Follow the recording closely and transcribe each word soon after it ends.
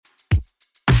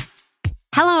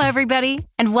Hello, everybody,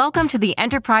 and welcome to the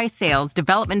Enterprise Sales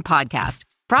Development Podcast,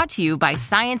 brought to you by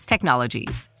Science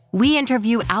Technologies. We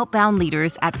interview outbound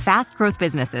leaders at fast-growth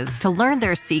businesses to learn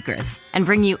their secrets and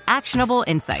bring you actionable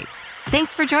insights.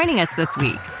 Thanks for joining us this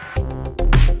week.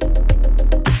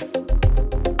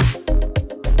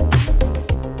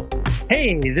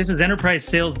 Hey, this is Enterprise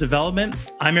Sales Development.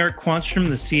 I'm Eric Quanstrom,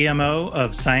 the CMO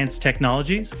of Science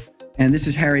Technologies. And this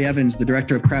is Harry Evans, the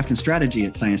Director of Craft and Strategy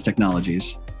at Science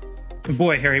Technologies.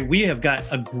 Boy, Harry, we have got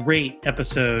a great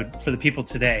episode for the people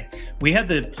today. We had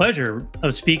the pleasure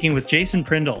of speaking with Jason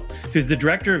Prindle, who's the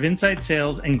Director of Inside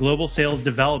Sales and Global Sales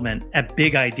Development at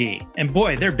Big ID. And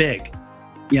boy, they're big.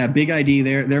 Yeah, Big ID,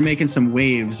 they're making some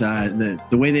waves. The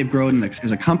way they've grown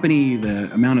as a company,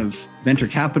 the amount of venture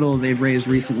capital they've raised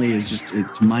recently is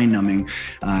it's mind-numbing.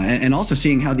 And also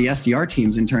seeing how the SDR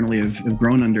teams internally have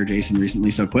grown under Jason recently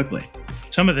so quickly.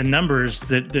 Some of the numbers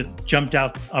that jumped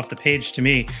out off the page to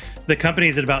me, the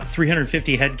company's at about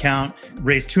 350 headcount,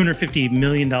 raised $250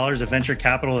 million of venture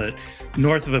capital at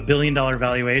north of $1 billion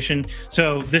valuation.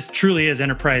 So this truly is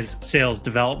enterprise sales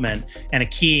development and a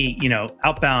key,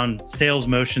 outbound sales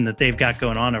motion that they've got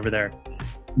going on over there.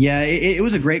 Yeah, it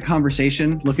was a great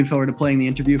conversation. Looking forward to playing the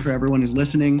interview for everyone who's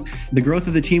listening. The growth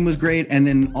of the team was great. And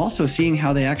then also seeing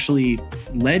how they actually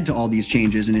led to all these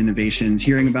changes and innovations,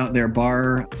 hearing about their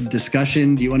bar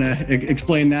discussion. Do you want to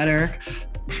explain that, Eric?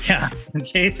 Yeah,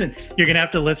 Jason, you're going to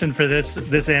have to listen for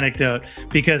this anecdote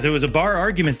because it was a bar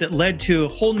argument that led to a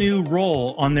whole new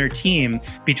role on their team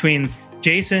between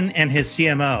Jason and his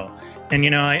CMO.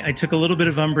 And, I took a little bit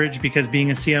of umbrage because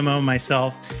being a CMO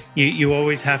myself, you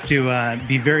always have to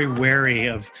be very wary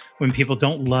of when people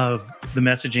don't love the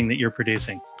messaging that you're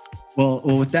producing. Well,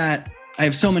 with that, I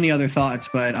have so many other thoughts,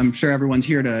 but I'm sure everyone's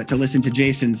here to listen to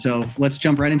Jason. So let's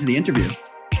jump right into the interview.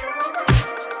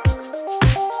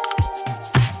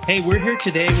 Hey, we're here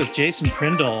today with Jason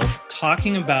Prindle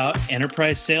talking about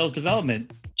enterprise sales development.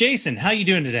 Jason, how are you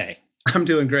doing today? I'm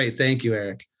doing great. Thank you,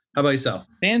 Eric. How about yourself?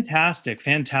 Fantastic.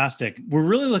 We're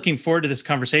really looking forward to this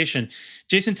conversation.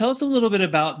 Jason, tell us a little bit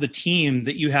about the team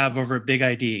that you have over at Big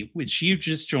ID, which you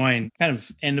just joined kind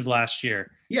of end of last year.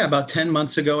 Yeah, about 10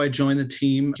 months ago, I joined the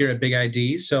team here at Big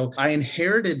ID. So I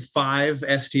inherited 5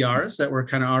 SDRs that were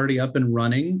kind of already up and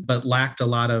running, but lacked a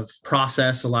lot of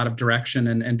process, a lot of direction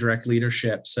and direct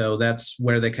leadership. So that's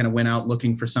where they kind of went out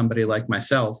looking for somebody like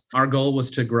myself. Our goal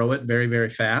was to grow it very, very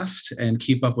fast and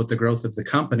keep up with the growth of the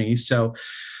company. So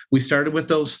we started with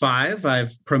those 5.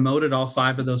 I've promoted all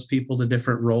 5 of those people to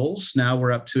different roles. Now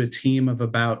we're up to a team of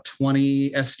about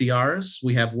 20 SDRs.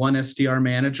 We have 1 SDR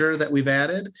manager that we've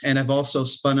added, and I've also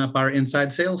spun up our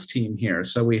inside sales team here.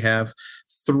 So we have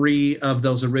 3 of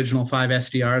those original 5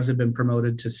 SDRs have been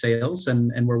promoted to sales,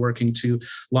 and we're working to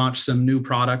launch some new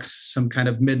products, some kind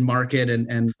of mid-market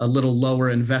and a little lower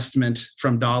investment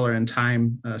from dollar and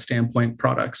time standpoint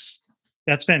products.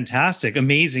 That's fantastic.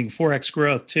 Amazing 4x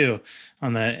growth too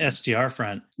on the SDR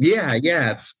front. Yeah.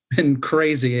 It's been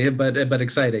crazy, but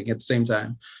exciting at the same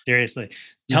time. Seriously.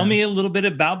 Tell me a little bit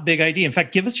about Big ID. In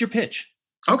fact, give us your pitch.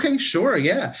 Okay, sure.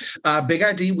 Yeah. Big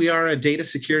ID, we are a data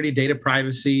security, data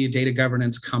privacy, data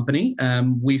governance company.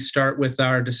 We start with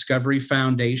our Discovery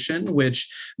Foundation,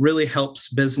 which really helps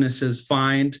businesses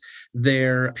find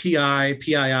their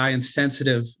PII, and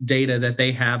sensitive data that they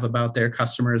have about their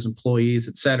customers, employees,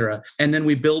 et cetera. And then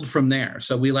we build from there.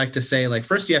 So we like to say,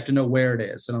 first you have to know where it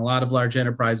is. And a lot of large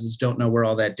enterprises don't know where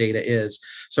all that data is.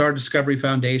 So our Discovery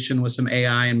Foundation with some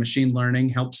AI and machine learning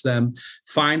helps them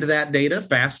find that data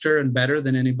faster and better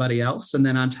than anybody else. And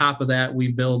then on top of that,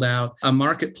 we build out a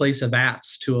marketplace of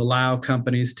apps to allow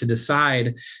companies to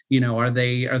decide, are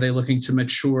they looking to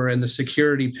mature in the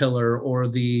security pillar or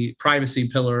the privacy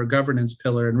pillar or governance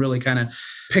pillar, and really kind of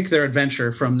pick their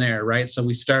adventure from there, right? So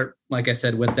we start, like I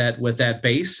said, with that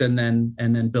base and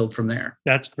then build from there.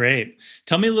 That's great.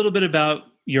 Tell me a little bit about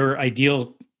your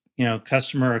ideal,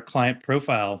 customer or client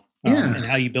profile and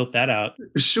how you built that out.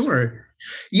 Sure.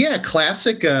 Yeah,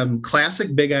 classic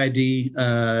Big ID.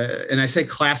 And I say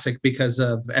classic because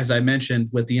of, as I mentioned,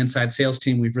 with the inside sales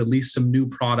team, we've released some new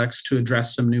products to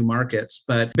address some new markets.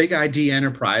 But Big ID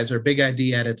Enterprise, or Big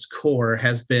ID at its core,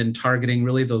 has been targeting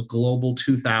really those global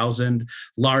 2,000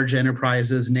 large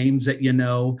enterprises, names that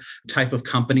type of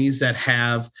companies that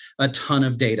have a ton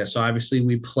of data. So obviously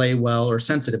we play well, or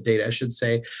sensitive data, I should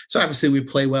say. So obviously we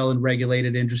play well in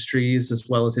regulated industries, as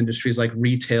well as industries like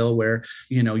retail, where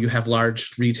you have large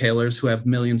large retailers who have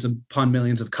millions upon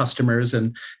millions of customers,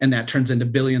 and that turns into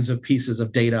billions of pieces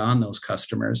of data on those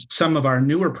customers. Some of our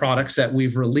newer products that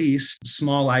we've released,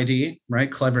 Small ID, right,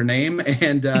 clever name,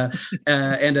 and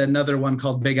another one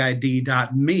called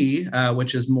BigID.me,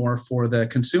 which is more for the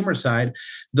consumer side.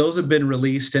 Those have been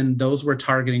released, and those we're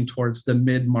targeting towards the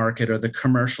mid-market or the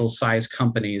commercial size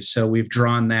companies. So we've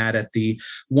drawn that at the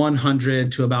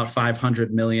 100 to about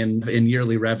 500 million in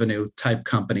yearly revenue type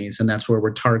companies. And that's where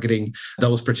we're targeting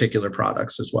those particular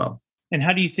products as well. And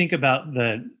how do you think about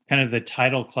the kind of the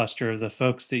title cluster of the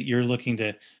folks that you're looking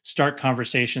to start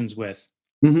conversations with?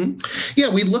 Mm-hmm. Yeah,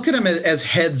 we look at them as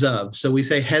heads of. So we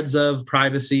say heads of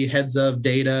privacy, heads of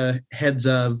data, heads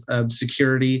of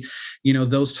security.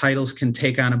 Those titles can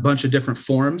take on a bunch of different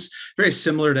forms, very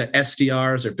similar to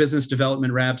SDRs or business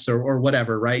development reps or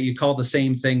whatever, right? You call the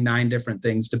same thing 9 different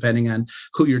things depending on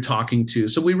who you're talking to.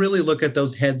 So we really look at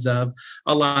those heads of.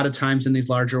 A lot of times in these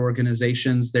larger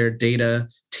organizations, their data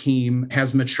team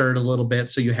has matured a little bit.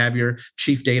 So you have your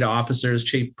chief data officers,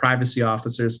 chief privacy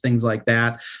officers, things like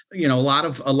that. A lot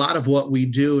of what we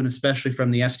do, and especially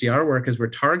from the SDR work as we're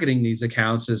targeting these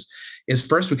accounts, is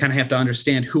first we kind of have to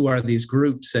understand who are these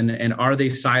groups and are they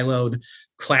siloed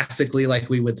classically like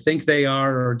we would think they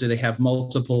are, or do they have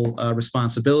multiple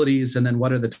responsibilities? And then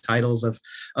what are the titles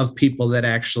of people that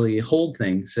actually hold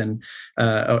things and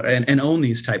own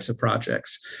these types of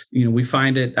projects?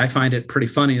 I find it pretty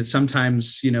funny that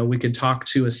sometimes, we could talk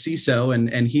to a CISO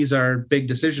and he's our big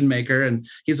decision maker and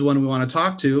he's the one we want to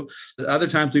talk to. Other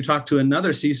times we talk to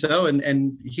another CISO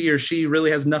and he or she really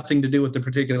has nothing to do with the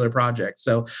particular project.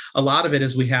 So a lot of it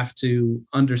is we have to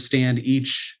understand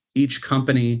each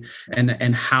company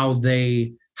and how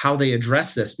they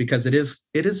address this, because it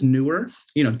is newer.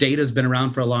 Data has been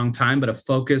around for a long time, but a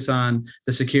focus on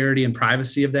the security and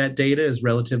privacy of that data is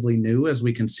relatively new, as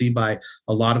we can see by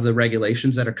a lot of the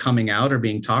regulations that are coming out or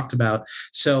being talked about.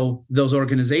 So those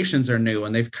organizations are new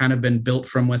and they've kind of been built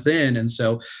from within. And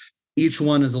so each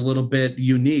one is a little bit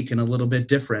unique and a little bit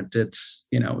different. It's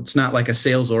not like a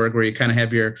sales org where you kind of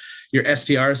have your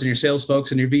SDRs and your sales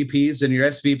folks and your VPs and your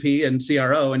SVP and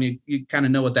CRO, and you kind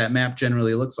of know what that map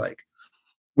generally looks like.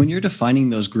 When you're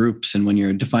defining those groups and when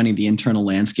you're defining the internal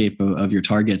landscape of your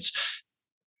targets,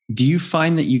 do you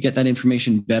find that you get that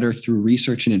information better through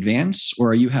research in advance, or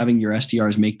are you having your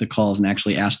SDRs make the calls and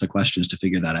actually ask the questions to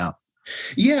figure that out?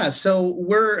 Yeah, so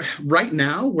we're having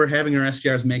our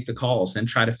SDRs make the calls and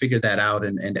try to figure that out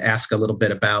and ask a little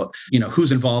bit about,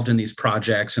 who's involved in these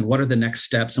projects and what are the next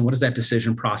steps and what does that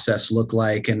decision process look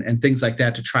like and things like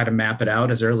that, to try to map it out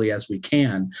as early as we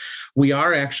can. We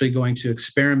are actually going to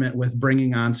experiment with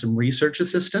bringing on some research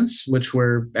assistants, which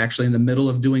we're actually in the middle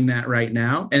of doing that right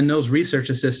now. And those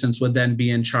research assistants would then be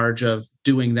in charge of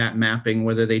doing that mapping,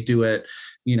 whether they do it,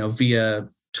 via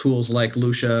tools like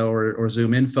Lucia or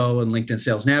Zoom Info and LinkedIn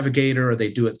Sales Navigator, or they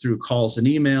do it through calls and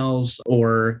emails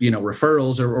or,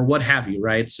 referrals or what have you,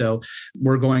 right? So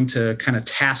we're going to kind of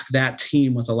task that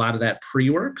team with a lot of that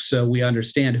pre-work, so we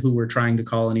understand who we're trying to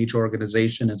call in each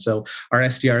organization. And so our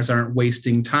SDRs aren't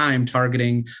wasting time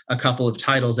targeting a couple of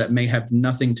titles that may have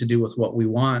nothing to do with what we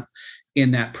want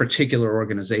in that particular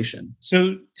organization.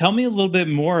 So tell me a little bit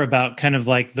more about kind of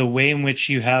like the way in which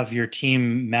you have your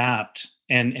team mapped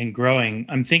and growing.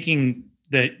 I'm thinking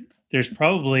that there's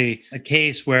probably a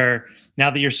case where now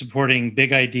that you're supporting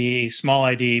Big ID, Small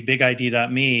ID,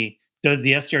 BigID.me, does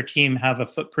the SDR team have a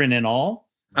footprint in all?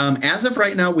 As of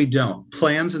right now, we don't.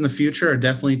 Plans in the future are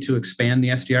definitely to expand the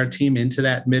SDR team into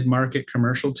that mid-market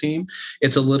commercial team.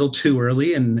 It's a little too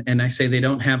early, and I say they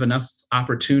don't have enough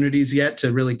opportunities yet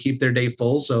to really keep their day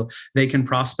full, so they can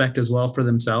prospect as well for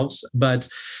themselves. But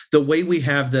the way we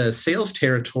have the sales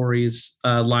territories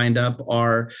lined up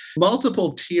are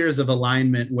multiple tiers of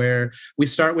alignment, where we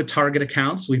start with target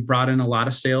accounts. We've brought in a lot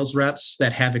of sales reps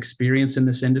that have experience in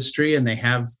this industry and they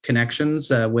have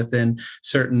connections within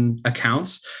certain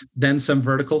accounts. Then some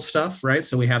vertical stuff, right?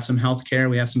 So we have some healthcare,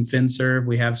 we have some FinServe,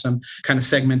 we have some kind of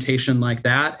segmentation like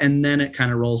that. And then it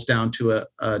kind of rolls down to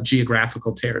a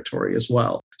geographical territory as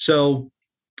well. So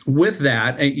with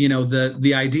that,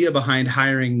 the idea behind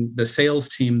hiring the sales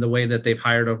team the way that they've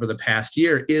hired over the past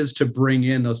year is to bring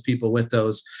in those people with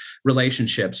those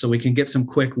relationships, so we can get some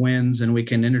quick wins and we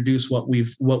can introduce what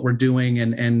we're doing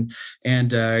and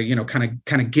kind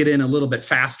of get in a little bit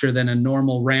faster than a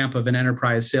normal ramp of an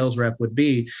enterprise sales rep would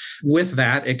be. With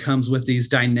that, it comes with these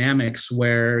dynamics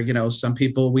where we know some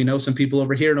people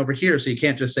over here and over here, so you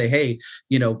can't just say, hey,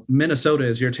 Minnesota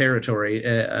is your territory.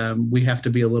 We have to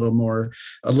be a little more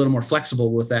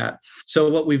flexible with that.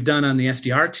 So what we've done on the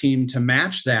SDR team to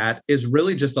match that is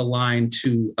really just align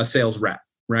to a sales rep,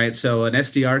 right? So an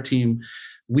SDR team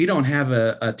we don't have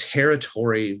a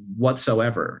territory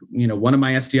whatsoever. One of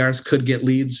my SDRs could get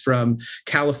leads from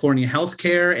California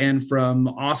healthcare and from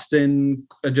Austin,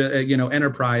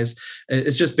 enterprise.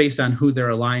 It's just based on who they're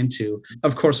aligned to.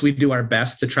 Of course, we do our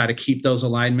best to try to keep those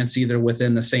alignments either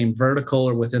within the same vertical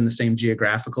or within the same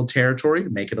geographical territory to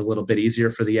make it a little bit easier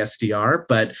for the SDR.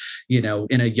 But,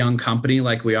 in a young company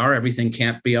like we are, everything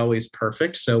can't be always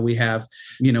perfect. So we have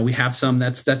some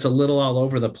that's a little all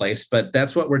over the place, but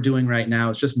that's what we're doing right now.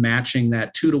 It's just matching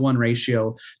that 2-to-1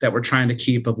 ratio that we're trying to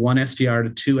keep of one SDR to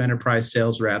 2 enterprise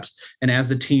sales reps. And as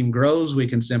the team grows, we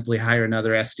can simply hire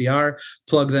another SDR,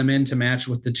 plug them in to match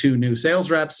with the 2 new sales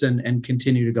reps and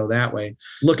continue to go that way.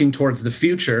 Looking towards the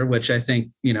future, which I think,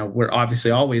 we're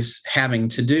obviously always having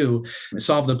to do,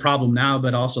 solve the problem now,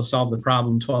 but also solve the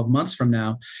problem 12 months from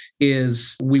now,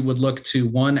 is we would look to,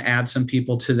 one, add some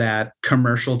people to that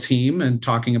commercial team and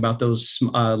talking about those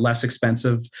less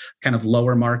expensive, kind of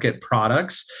lower market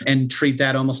products, and treat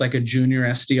that almost like a junior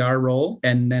SDR role.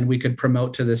 And then we could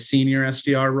promote to the senior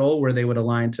SDR role where they would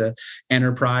align to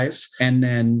enterprise. And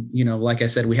then, like I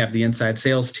said, we have the inside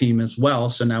sales team as well.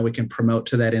 So now we can promote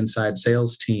to that inside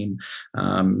sales team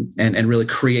and really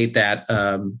create that.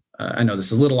 I know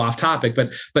this is a little off topic,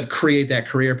 but create that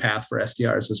career path for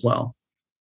SDRs as well.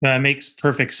 That makes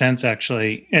perfect sense,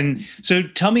 actually. And so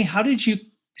tell me, how did you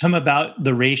come about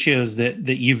the ratios that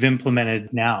you've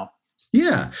implemented now?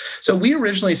 Yeah. So we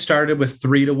originally started with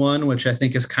 3-to-1, which I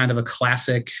think is kind of a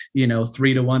classic,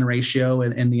 3-to-1 ratio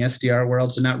in the SDR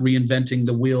world. So not reinventing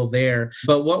the wheel there.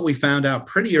 But what we found out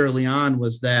pretty early on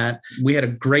was that we had a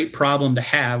great problem to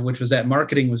have, which was that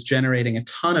marketing was generating a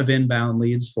ton of inbound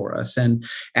leads for us. And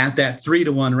at that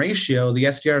 3-to-1 ratio, the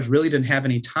SDRs really didn't have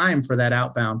any time for that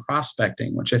outbound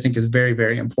prospecting, which I think is very,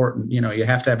 very important. You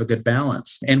have to have a good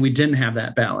balance. And we didn't have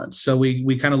that balance. So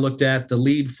we kind of looked at the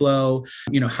lead flow,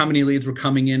 how many leads were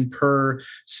coming in per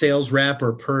sales rep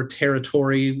or per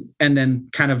territory, and then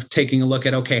kind of taking a look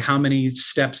at, okay, how many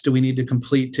steps do we need to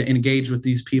complete to engage with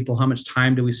these people? How much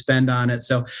time do we spend on it?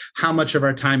 So how much of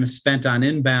our time is spent on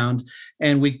inbound?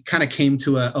 And we kind of came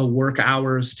to a work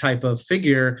hours type of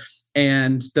figure.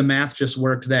 And the math just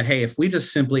worked that, hey, if we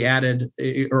just simply added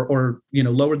or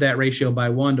lowered that ratio by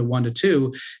 1 to 1 to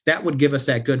 2, that would give us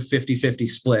that good 50-50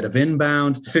 split of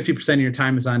inbound. 50% of your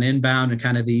time is on inbound and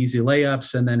kind of the easy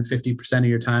layups. And then 50% of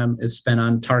your time is spent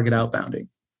on target outbounding.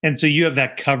 And so you have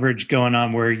that coverage going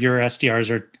on where your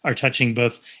SDRs are touching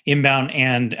both inbound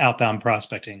and outbound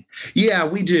prospecting. Yeah,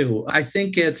 we do. I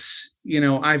think it's,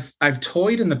 I've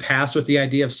toyed in the past with the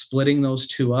idea of splitting those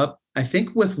two up. I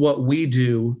think with what we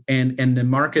do and the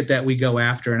market that we go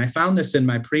after, and I found this in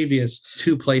my previous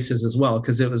 2 places as well,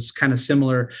 because it was kind of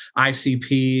similar.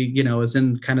 ICP, is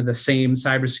in kind of the same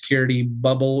cybersecurity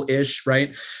bubble-ish,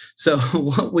 right? So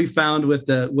what we found with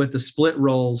the split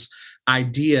roles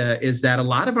idea is that a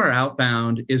lot of our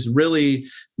outbound is really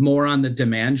more on the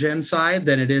demand gen side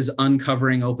than it is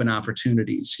uncovering open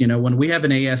opportunities. When we have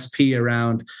an ASP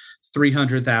around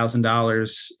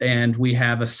 $300,000 and we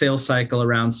have a sales cycle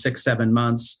around 6-7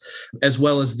 months, as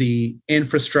well as the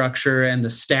infrastructure and the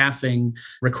staffing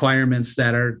requirements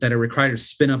that are required to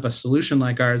spin up a solution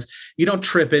like ours, you don't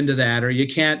trip into that, or you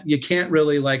can't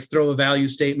really like throw a value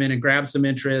statement and grab some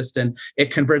interest and it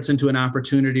converts into an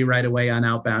opportunity right away on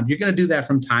outbound. You're going to do that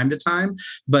from time to time,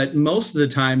 but most of the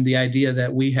time the idea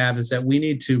that we have is that we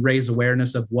need to raise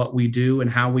awareness of what we do and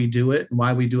how we do it and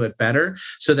why we do it better,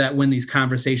 so that when these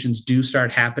conversations do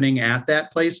start happening at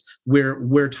that place,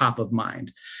 we're top of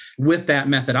mind. With that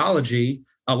methodology,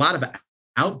 a lot of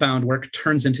outbound work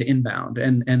turns into inbound.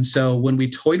 And so when we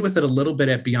toyed with it a little bit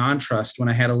at Beyond Trust, when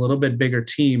I had a little bit bigger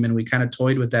team and we kind of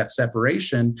toyed with that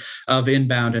separation of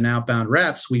inbound and outbound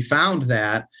reps, we found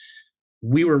that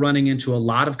we were running into a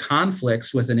lot of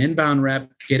conflicts with an inbound rep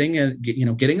getting a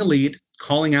lead,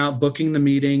 calling out, booking the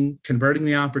meeting, converting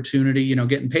the opportunity,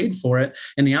 getting paid for it.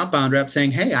 And the outbound rep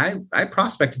saying, hey, I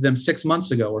prospected them 6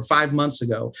 months ago or 5 months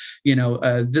ago,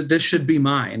 this should be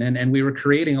mine. And we were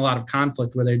creating a lot of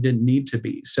conflict where there didn't need to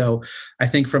be. So I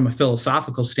think from a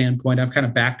philosophical standpoint, I've kind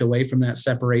of backed away from that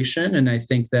separation. And I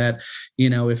think that,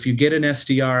 if you get an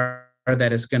SDR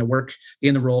that is going to work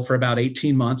in the role for about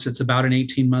 18 months. It's about an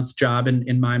 18-month job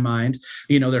in my mind.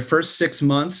 Their first 6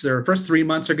 months or first 3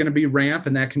 months are going to be ramp,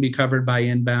 and that can be covered by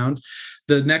inbound.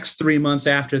 The next 3 months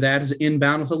after that is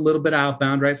inbound with a little bit of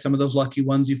outbound, right? Some of those lucky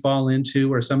ones you fall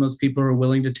into, or some of those people who are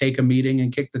willing to take a meeting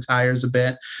and kick the tires a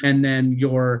bit. And then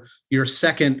your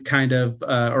second kind of,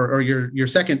 or your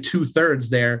second 2/3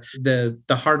 there, the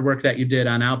hard work that you did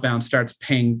on outbound starts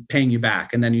paying you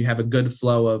back. And then you have a good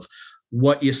flow of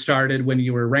what you started when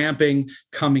you were ramping,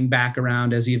 coming back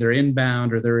around as either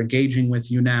inbound or they're engaging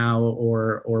with you now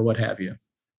or what have you.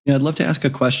 Yeah, I'd love to ask a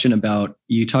question about,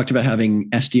 you talked about having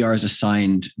SDRs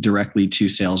assigned directly to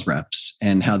sales reps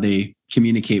and how they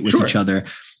communicate with each other.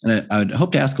 And I would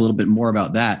hope to ask a little bit more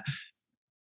about that.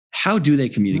 How do they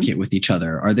communicate with each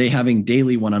other? Are they having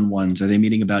daily one-on-ones? Are they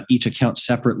meeting about each account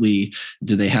separately?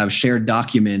 Do they have shared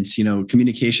documents?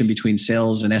 Communication between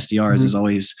sales and SDRs is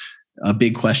always a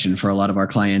big question for a lot of our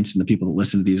clients and the people that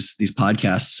listen to these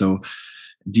podcasts. So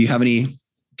do you have any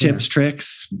tips,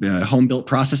 tricks, home-built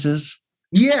processes?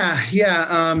 Yeah.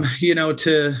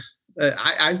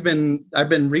 I've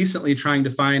been recently trying to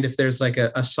find if there's like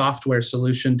a software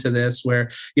solution to this where,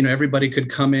 everybody could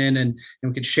come in and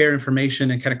we could share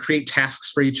information and kind of create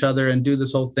tasks for each other and do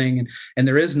this whole thing. And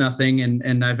there is nothing.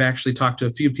 And I've actually talked to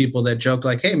a few people that joke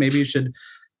like, hey, maybe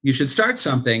you should start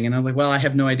something. And I'm like, well, I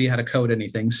have no idea how to code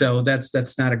anything. So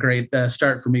that's not a great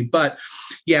start for me. But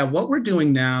yeah, what we're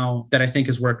doing now that I think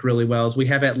has worked really well is we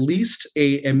have at least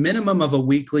a minimum of a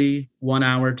weekly 1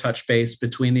 hour touch base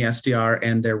between the SDR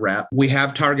and their rep. We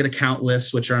have target account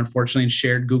lists, which are unfortunately in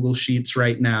shared Google Sheets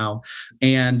right now.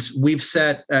 And I've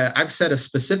set a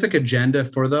specific agenda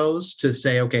for those to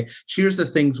say, okay, here's the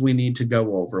things we need to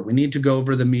go over. We need to go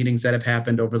over the meetings that have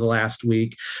happened over the last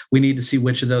week. We need to see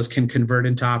which of those can convert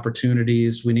into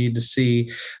opportunities. We need to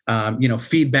see,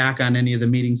 feedback on any of the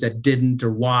meetings that didn't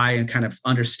or why, and kind of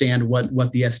understand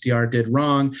what the SDR did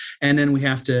wrong. And then we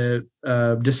have to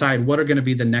decide what are going to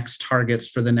be the next targets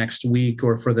for the next week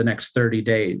or for the next 30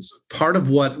 days. Part of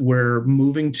what we're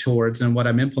moving towards and what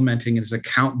I'm implementing is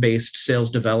account-based sales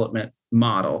development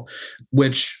model,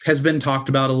 which has been talked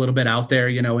about a little bit out there,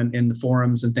 in the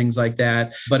forums and things like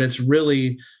that. But it's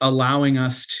really allowing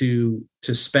us to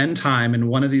spend time. And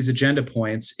one of these agenda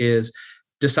points is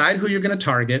decide who you're going to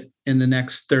target in the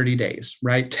next 30 days,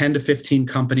 right? 10 to 15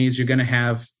 companies, you're going to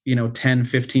have, 10,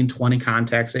 15, 20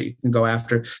 contacts that you can go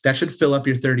after. That should fill up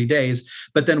your 30 days.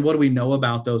 But then what do we know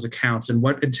about those accounts, and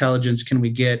what intelligence can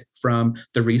we get from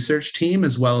the research team,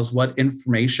 as well as what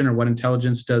information or what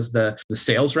intelligence does the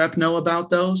sales rep know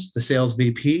about those, the sales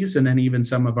VPs, and then even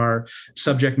some of our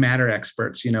subject matter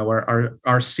experts. Our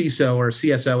CISO or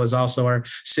CSO is also our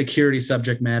security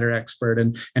subject matter expert,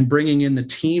 and bringing in the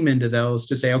team into those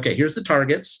to say, okay, here's the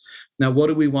targets. Now, what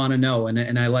do we want to know?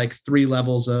 And I like 3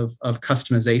 levels of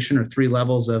customization, or 3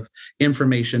 levels of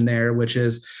information there, which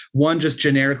is one, just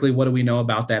generically, what do we know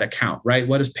about that account, right?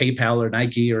 What is PayPal or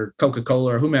Nike or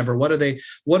Coca-Cola or whomever? What are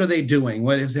they doing?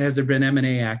 Has there been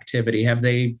M&A activity? Have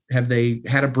they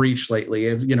had a breach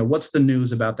lately? What's the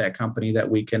news about that company that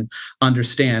we can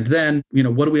understand? Then,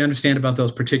 what do we understand about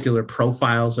those particular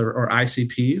profiles or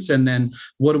ICPs? And then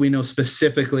what do we know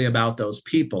specifically about those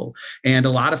people? And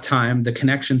a lot of time, the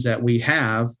connections that we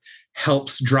have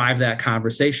helps drive that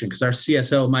conversation, because our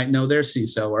CSO might know their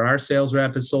CISO, or our sales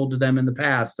rep has sold to them in the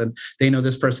past and they know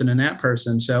this person and that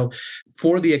person. So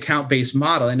for the account-based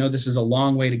model, I know this is a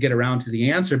long way to get around to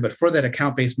the answer, but for that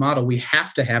account-based model, we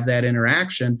have to have that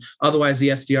interaction. Otherwise, the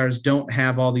SDRs don't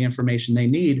have all the information they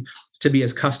need to be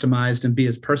as customized and be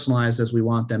as personalized as we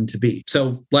want them to be.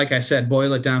 So like I said,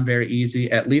 boil it down very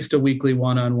easy, at least a weekly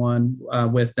one-on-one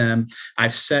with them.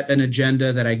 I've set an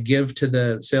agenda that I give to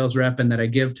the sales rep and that I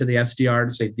give to the SDR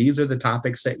to say, these are the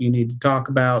topics that you need to talk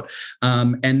about.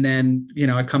 And then,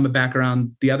 I come back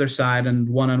around the other side and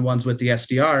one-on-ones with the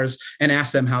SDRs and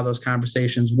ask them how those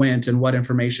conversations went and what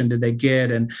information did they get,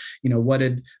 and,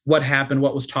 what happened,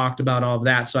 what was talked about, all of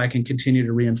that. So I can continue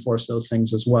to reinforce those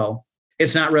things as well.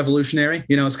 It's not revolutionary.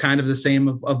 It's kind of the same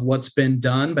of what's been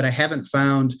done, but I haven't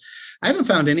found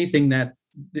anything that,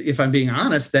 if I'm being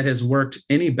honest, that has worked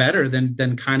any better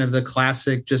than kind of the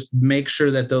classic, just make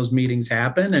sure that those meetings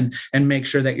happen and make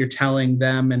sure that you're telling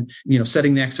them and,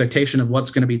 setting the expectation of what's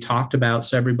going to be talked about,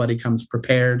 so everybody comes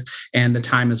prepared and the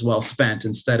time is well spent,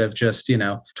 instead of just,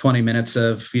 20 minutes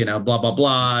of, blah, blah,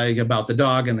 blah about the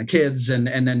dog and the kids. And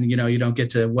then, you don't get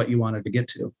to what you wanted to get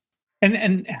to.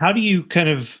 And how do you kind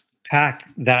of pack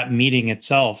that meeting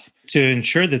itself to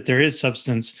ensure that there is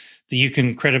substance that you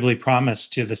can credibly promise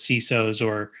to the CISOs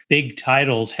or big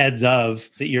titles, heads of,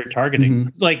 that you're targeting?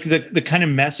 Mm-hmm. Like the kind of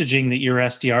messaging that your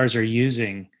SDRs are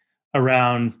using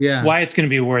around why it's going to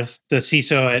be worth the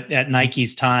CISO at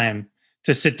Nike's time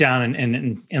to sit down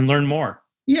and learn more.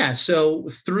 Yeah. So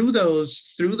through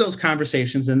those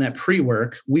conversations and that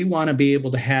pre-work, we want to be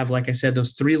able to have, like I said,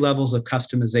 those 3 levels of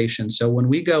customization. So when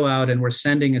we go out and we're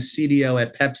sending a CDO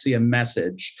at Pepsi a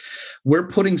message, we're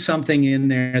putting something in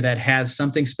there that has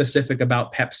something specific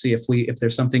about Pepsi. If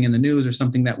there's something in the news or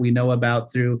something that we know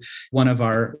about through one of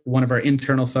our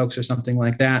internal folks or something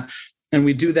like that. And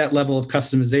we do that level of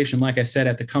customization, like I said,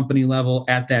 at the company level,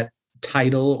 at that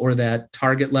title or that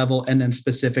target level, and then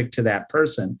specific to that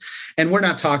person. And we're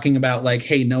not talking about like,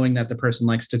 hey, knowing that the person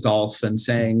likes to golf and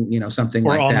saying, something or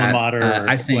like alma that. mater,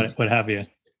 I think what have you.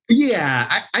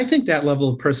 Yeah, I think that level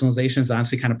of personalization is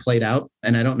honestly kind of played out,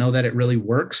 and I don't know that it really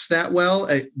works that well.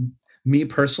 Me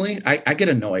personally, I get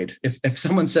annoyed if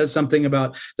someone says something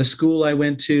about the school I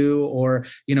went to, or,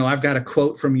 I've got a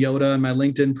quote from Yoda on my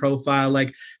LinkedIn profile.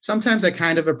 Like, sometimes I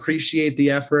kind of appreciate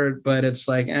the effort, but it's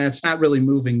like, it's not really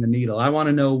moving the needle. I want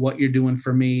to know what you're doing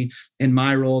for me in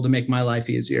my role to make my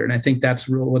life easier. And I think that's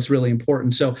what's really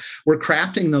important. So we're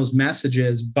crafting those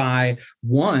messages by,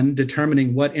 one,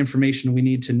 determining what information we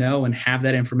need to know and have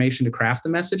that information to craft the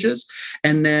messages.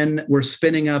 And then we're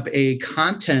spinning up a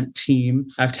content team.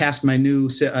 I've tasked my new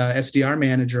SDR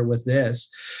manager with this.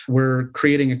 We're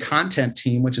creating a content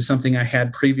team, which is something I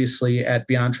had previously at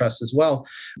Beyond Trust as well,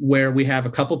 where we have a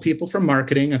couple people from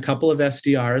marketing, a couple of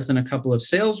SDRs, and a couple of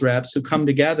sales reps who come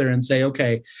together and say,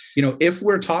 okay, if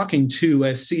we're talking to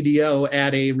a CDO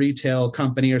at a retail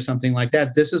company or something like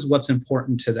that, this is what's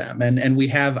important to them. And we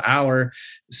have our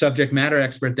subject matter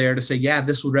expert there to say, yeah,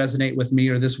 this would resonate with me,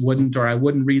 or this wouldn't, or I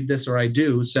wouldn't read this, or I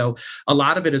do. So a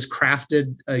lot of it is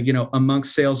crafted,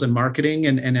 amongst sales and marketing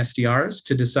and SDRs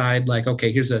to decide, like,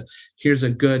 okay, here's a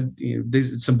good,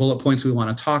 there's some bullet points we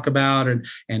want to talk about,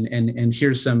 and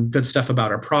here's some good stuff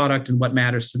about our product and what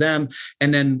matters to them.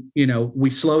 And then, we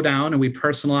slow down and we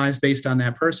personalize based on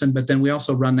that person, but then we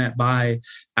also run that by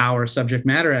our subject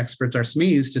matter experts, our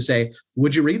SMEs, to say,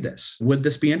 would you read this? Would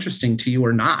this be interesting to you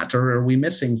or not? Or are we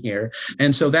missing here?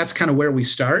 And so that's kind of where we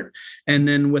start. And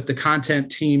then with the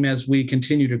content team, as we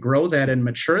continue to grow that and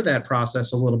mature that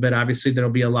process a little bit, obviously there'll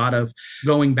be a lot of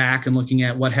going back and looking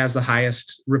at what has the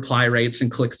highest reply rates and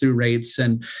click-through rates,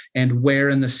 and where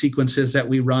in the sequences that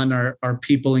we run are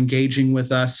people engaging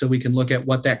with us, so we can look at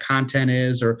what that content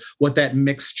is, or what that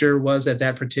mixture was at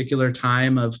that particular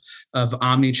time of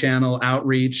omni-channel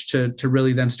outreach, to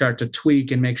really then start to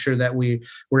tweak and make sure that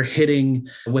we're hitting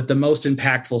with the most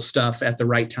impactful stuff at the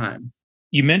right time.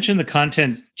 You mentioned the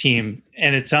content team,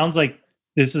 and it sounds like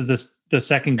this is the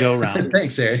second go round.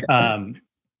 Thanks, Eric.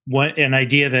 What an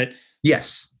idea that,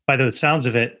 yes, by the sounds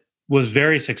of it, was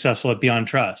very successful at Beyond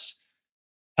Trust.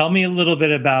 Tell me a little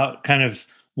bit about kind of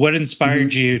what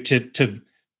inspired you to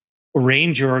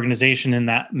arrange your organization in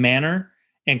that manner,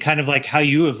 and kind of like how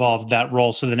you evolved that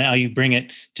role, so that now you bring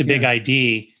it to Big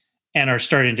ID and are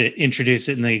starting to introduce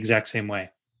it in the exact same way.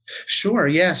 Sure.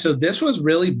 Yeah. So this was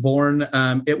really born.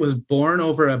 It was born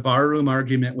over a barroom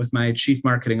argument with my chief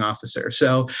marketing officer.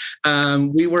 So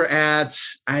we were at,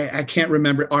 I can't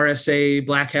remember, RSA,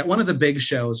 Black Hat, one of the big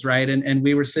shows, right? And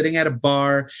we were sitting at a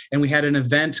bar, and we had an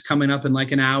event coming up in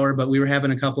like an hour, but we were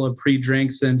having a couple of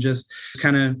pre-drinks and just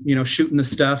kind of, shooting the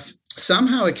stuff.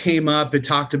 Somehow it came up, it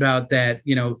talked about that,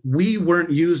 we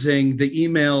weren't using the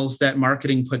emails that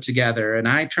marketing put together. And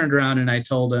I turned around and I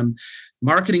told him,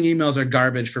 marketing emails are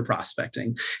garbage for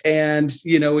prospecting. And,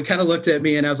 we kind of looked at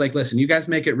me, and I was like, listen, you guys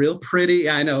make it real pretty.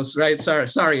 I know, right?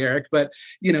 Sorry, Eric. But,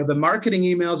 the marketing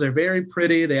emails are very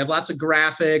pretty. They have lots of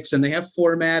graphics, and they have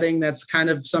formatting that's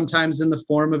kind of sometimes in the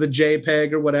form of a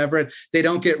JPEG or whatever. They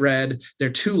don't get read.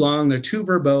 They're too long. They're too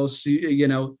verbose,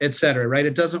 et cetera, right?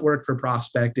 It doesn't work for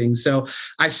prospecting. So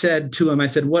I said to him,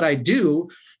 what I do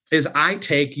is I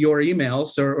take your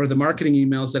emails or the marketing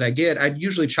emails that I get, I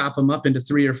usually chop them up into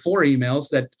 3 or 4 emails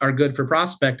that are good for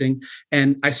prospecting.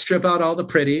 And I strip out all the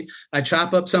pretty, I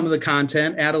chop up some of the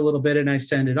content, add a little bit, and I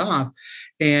send it off.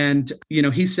 And,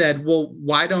 he said, well,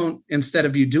 why don't, instead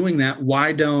of you doing that,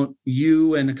 why don't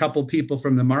you and a couple people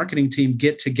from the marketing team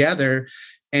get together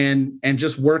and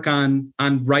just work on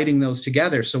writing those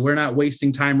together, so we're not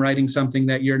wasting time writing something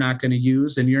that you're not going to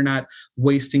use, and you're not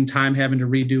wasting time having to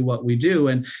redo what we do.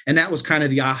 And that was kind of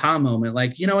the aha moment,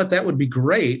 like, you know what, that would be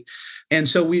great. And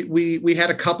so we had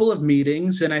a couple of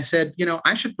meetings, and I said,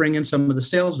 I should bring in some of the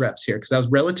sales reps here, because I was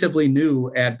relatively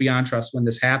new at Beyond Trust when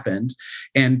this happened.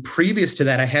 And previous to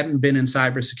that, I hadn't been in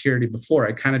cybersecurity before,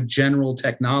 a kind of general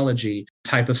technology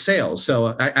type of sales.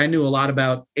 So I knew a lot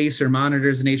about Acer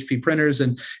monitors and HP printers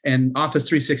and Office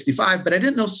 365, but I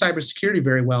didn't know cybersecurity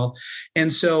very well.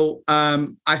 And so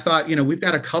I thought, we've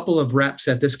got a couple of reps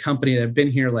at this company that have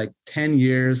been here like 10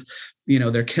 years.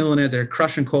 They're killing it. They're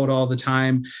crushing code all the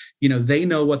time. They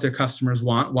know what their customers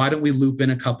want. Why don't we loop in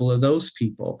a couple of those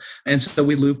people? And so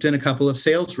we looped in a couple of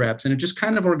sales reps, and it just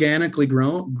kind of organically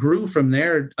grew from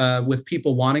there, with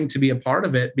people wanting to be a part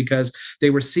of it, because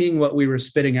they were seeing what we were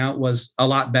spitting out was a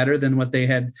lot better than what they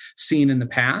had seen in the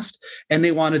past. And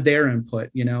they wanted their input,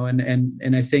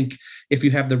 and I think if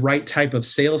you have the right type of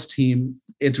sales team,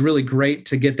 it's really great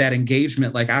to get that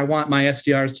engagement. Like, I want my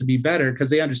SDRs to be better because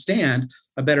they understand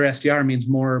a better SDR means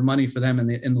more money for them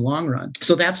in the long run.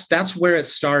 So that's where it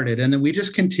started. And then we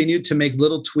just continued to make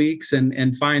little tweaks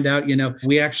and find out,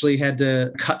 we actually had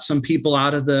to cut some people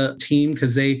out of the team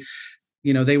because they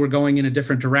were going in a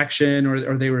different direction,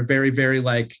 or they were very, very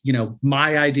like,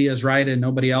 my idea is right and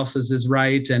nobody else's is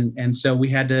right. And so we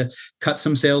had to cut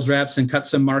some sales reps and cut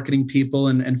some marketing people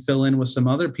and fill in with some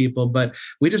other people. But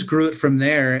we just grew it from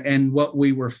there. And what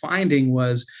we were finding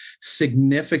was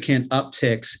significant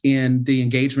upticks in the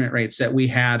engagement rates that we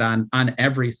had on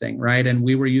everything, right? And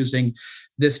we were using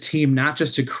this team not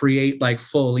just to create like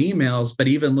full emails, but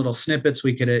even little snippets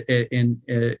we could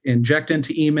inject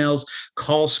into emails,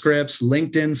 call scripts,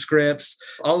 LinkedIn scripts,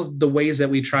 all of the ways that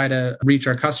we try to reach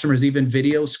our customers, even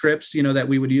video scripts, that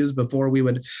we would use before we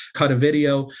would cut a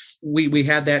video. We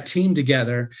had that team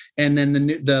together. And then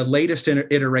the latest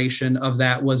iteration of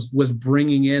that was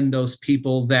bringing in those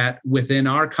people that within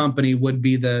our company would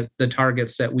be the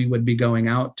targets that we would be going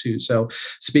out to. So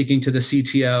speaking to the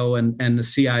CTO and the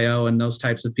CIO and those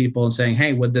types of people and saying,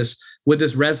 hey, would this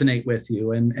resonate with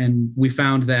you? And we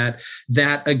found that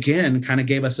again kind of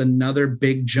gave us another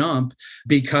big jump,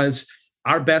 because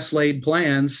our best laid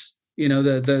plans,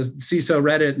 the CISO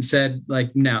read it and said, like,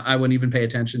 no, I wouldn't even pay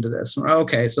attention to this.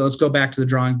 Okay, so let's go back to the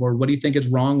drawing board. What do you think is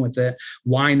wrong with it?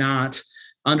 Why not?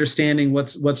 Understanding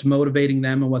what's motivating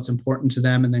them and what's important to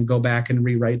them, and then go back and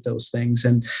rewrite those things.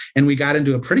 And we got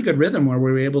into a pretty good rhythm where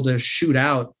we were able to shoot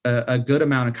out a good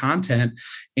amount of content.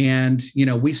 And,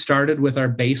 we started with our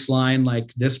baseline,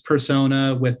 like this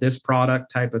persona with this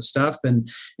product type of stuff. And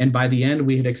by the end,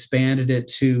 we had expanded it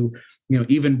to,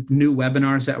 even new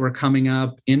webinars that were coming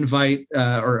up,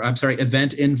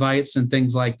 event invites and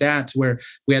things like that, to where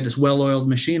we had this well-oiled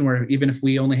machine where even if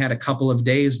we only had a couple of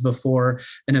days before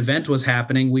an event was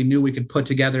happening, we knew we could put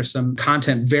together some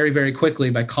content very, very quickly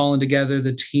by calling together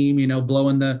the team,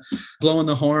 blowing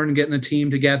the horn, getting the team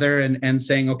together and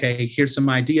saying, okay, here's some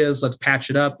ideas. Let's patch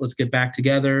it up. Let's get back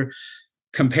together,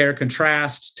 compare,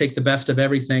 contrast, take the best of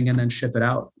everything, and then ship it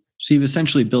out. So you've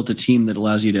essentially built a team that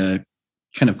allows you to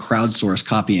kind of crowdsource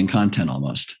copy and content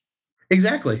almost.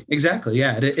 Exactly.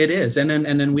 Yeah, it is. And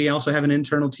then we also have an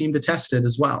internal team to test it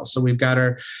as well. So we've got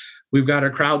our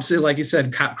like you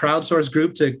said, crowdsource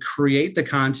group to create the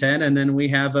content. And then we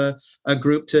have a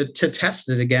group to test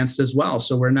it against as well.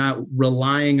 So we're not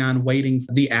relying on waiting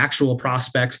for the actual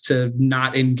prospects to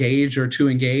not engage or to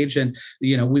engage. And,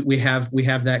 we have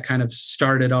that kind of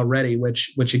started already,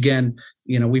 which again,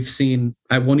 we've seen,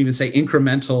 I won't even say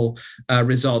incremental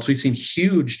results. We've seen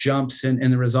huge jumps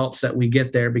in the results that we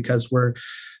get there, because we're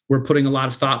putting a lot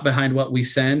of thought behind what we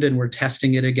send, and we're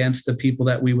testing it against the people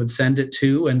that we would send it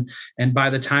to. And by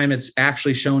the time it's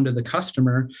actually shown to the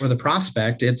customer or the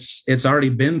prospect, it's already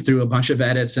been through a bunch of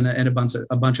edits and a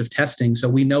bunch of testing. So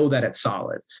we know that it's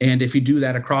solid. And if you do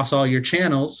that across all your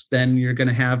channels, then you're going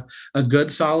to have a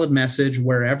good, solid message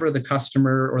wherever the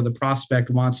customer or the prospect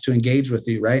wants to engage with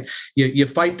you, right? You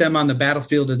fight them on the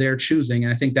battlefield of their choosing.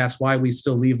 And I think that's why we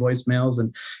still leave voicemails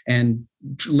and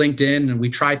LinkedIn, and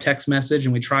we try text message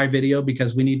and we try video,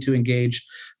 because we need to engage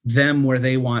them where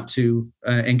they want to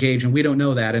engage. And we don't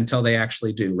know that until they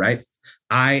actually do, right?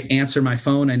 I answer my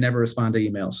phone. I never respond to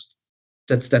emails.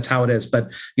 That's how it is.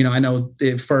 But, I know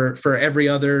for every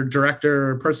other director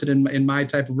or person in my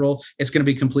type of role, it's going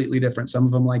to be completely different. Some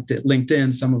of them like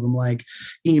LinkedIn, some of them like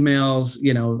emails,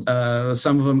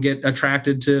 some of them get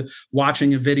attracted to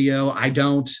watching a video. I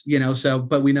don't,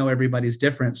 but we know everybody's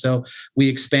different. So we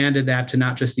expanded that to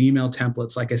not just the email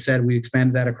templates. Like I said, we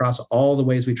expanded that across all the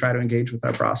ways we try to engage with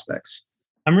our prospects.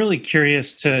 I'm really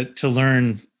curious to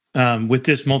learn with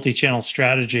this multi-channel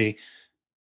strategy,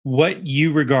 what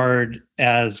you regard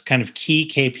as kind of key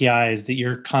KPIs that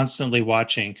you're constantly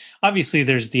watching. Obviously,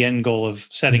 there's the end goal of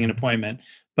setting an appointment,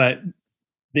 but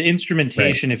the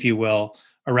instrumentation, if you will,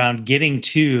 around getting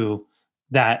to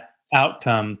that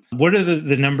outcome. What are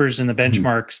the numbers and the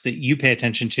benchmarks that you pay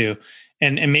attention to?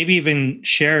 And maybe even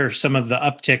share some of the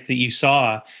uptick that you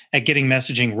saw at getting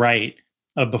messaging right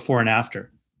before and after.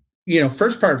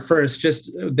 First part first, just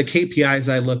the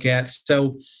KPIs I look at.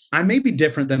 So I may be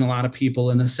different than a lot of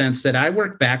people in the sense that I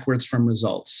work backwards from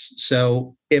results.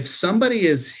 So if somebody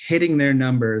is hitting their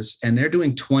numbers and they're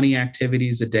doing 20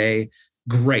 activities a day,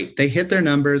 great. They hit their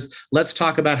numbers. Let's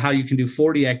talk about how you can do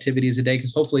 40 activities a day,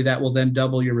 because hopefully that will then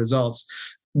double your results.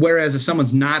 Whereas if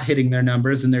someone's not hitting their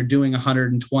numbers and they're doing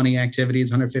 120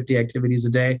 activities, 150 activities a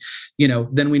day,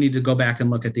 then we need to go back and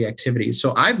look at the activities.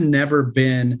 So I've never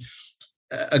been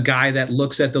a guy that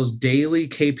looks at those daily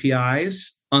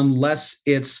KPIs unless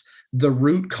it's the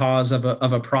root cause of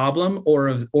a problem or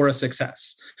a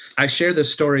success. I share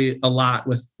this story a lot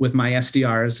with my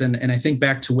SDRs. And I think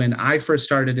back to when I first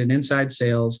started in inside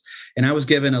sales, and I was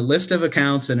given a list of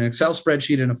accounts and an Excel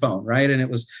spreadsheet and a phone, right? And it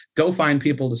was go find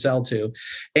people to sell to.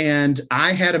 And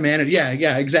I had a manager.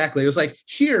 Yeah, exactly. It was like,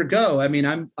 here, go. I mean,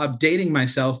 I'm updating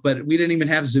myself, but we didn't even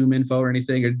have Zoom info or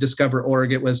anything or Discover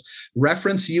Org. It was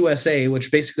Reference USA,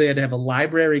 which basically had to have a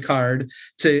library card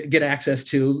to get access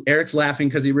to. Eric's laughing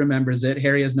because he remembers it.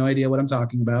 Harry has no idea what I'm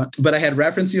talking about. But I had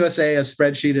Reference USA, a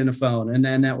spreadsheet, and a phone. And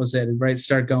then that was it. Right,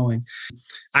 start going.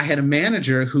 I had a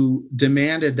manager who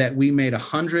demanded that we made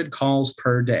 100 calls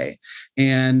per day.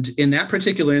 And in that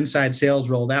particular inside sales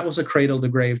role, that was a cradle to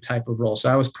grave type of role. So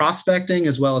I was prospecting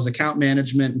as well as account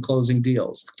management and closing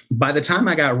deals. By the time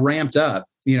I got ramped up,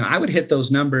 I would hit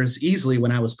those numbers easily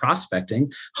when I was prospecting,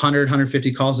 100,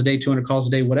 150 calls a day, 200 calls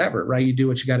a day, whatever, right? You do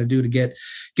what you got to do to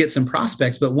get some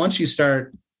prospects. But once you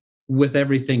start with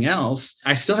everything else,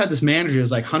 I still had this manager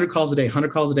who's like 100 calls a day,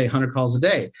 100 calls a day, 100 calls a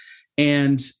day.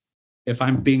 And if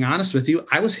I'm being honest with you,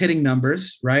 I was hitting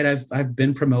numbers, right? I've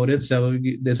been promoted. So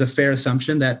there's a fair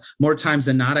assumption that more times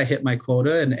than not, I hit my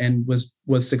quota and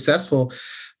was successful.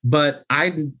 But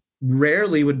I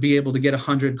rarely would be able to get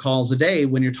 100 calls a day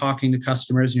when you're talking to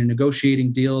customers and you're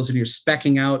negotiating deals and you're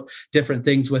speccing out different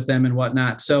things with them and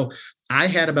whatnot. So I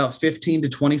had about 15 to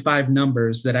 25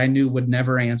 numbers that I knew would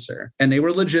never answer. And they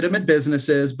were legitimate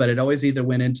businesses, but it always either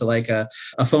went into like a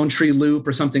phone tree loop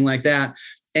or something like that.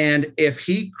 And if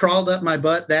he crawled up my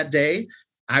butt that day,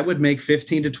 I would make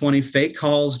 15 to 20 fake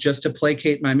calls just to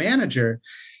placate my manager.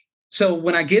 So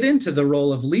when I get into the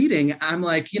role of leading, I'm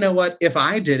like, you know what? If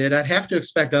I did it, I'd have to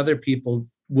expect other people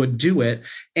would do it.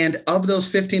 And of those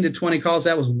 15 to 20 calls,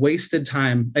 that was wasted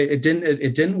time. It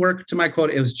didn't work to my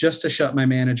quota. It was just to shut my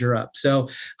manager up. So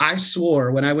I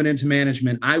swore when I went into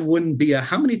management, I wouldn't be a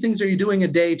how many things are you doing a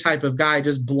day type of guy,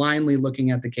 just blindly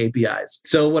looking at the KPIs.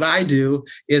 So what I do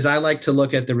is I like to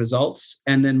look at the results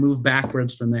and then move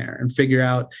backwards from there and figure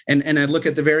out, and I look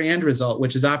at the very end result,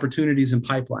 which is opportunities and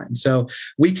pipeline. So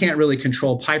we can't really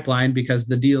control pipeline because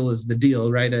the deal is the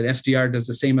deal, right? An SDR does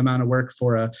the same amount of work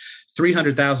for a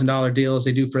 $300,000 deal as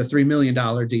they do for a $3 million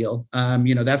deal.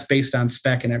 That's based on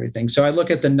spec and everything. So I look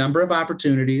at the number of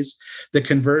opportunities, the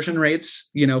conversion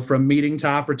rates, from meeting to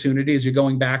opportunities, you're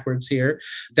going backwards here,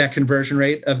 that conversion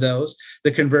rate of those,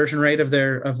 the conversion rate of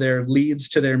their leads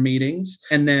to their meetings,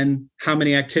 and then how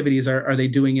many activities are they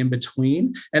doing in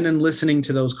between, and then listening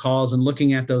to those calls and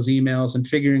looking at those emails and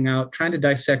figuring out, trying to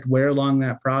dissect where along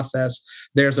that process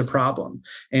there's a problem.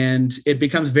 And it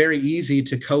becomes very easy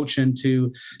to coach and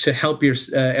to help your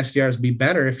SDRs be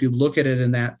better if you look at it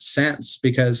in that sense.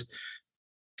 Because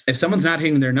if someone's not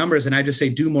hitting their numbers and I just say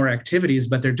do more activities,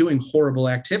 but they're doing horrible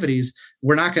activities,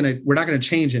 we're not going to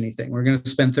change anything. We're going to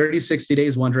spend 30, 60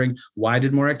 days wondering why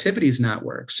did more activities not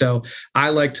work? So I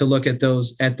like to look at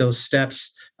those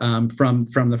steps from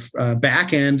the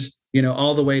back end,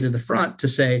 all the way to the front to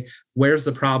say, where's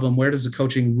the problem? Where does the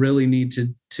coaching really need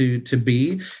to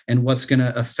be? And what's going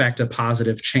to affect a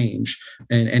positive change?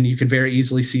 And you can very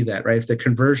easily see that, right? If the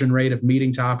conversion rate of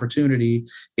meeting to opportunity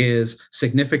is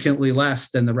significantly less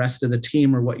than the rest of the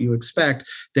team or what you expect,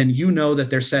 then you know that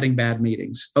they're setting bad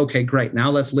meetings. Okay, great. Now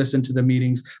let's listen to the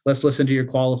meetings. Let's listen to your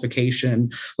qualification.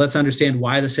 Let's understand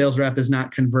why the sales rep is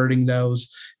not converting those.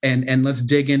 And let's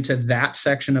dig into that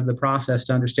section of the process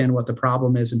to understand what the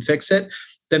problem is and fix it.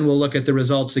 Then we'll look at the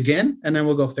results again, and then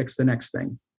we'll go fix the next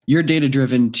thing. You're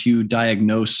data-driven to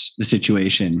diagnose the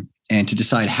situation and to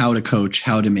decide how to coach,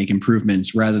 how to make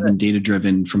improvements, rather than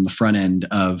data-driven from the front end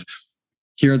of,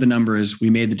 here are the numbers, we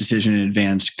made the decision in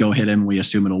advance, go hit them, we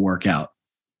assume it'll work out.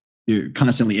 You're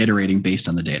constantly iterating based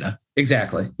on the data.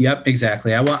 Exactly. Yep.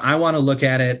 Exactly. I want to look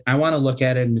at it. I want to look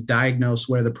at it and diagnose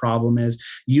where the problem is.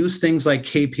 Use things like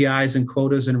KPIs and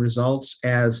quotas and results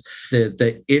as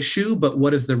the issue, but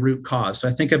what is the root cause? So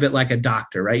I think of it like a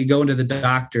doctor, right? You go into the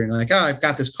doctor and you're like, oh, I've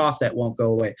got this cough that won't go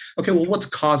away. Okay, well, what's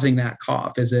causing that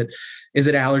cough? Is it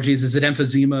allergies? Is it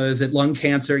emphysema? Is it lung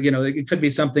cancer? It could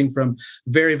be something from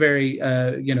very, very,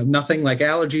 nothing like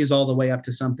allergies all the way up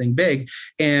to something big.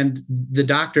 And the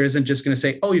doctor isn't just going to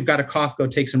say, oh, you've got a cough, go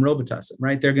take some Robitussin,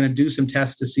 right? They're going to do some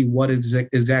tests to see what is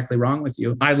exactly wrong with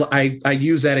you. I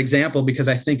use that example because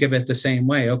I think of it the same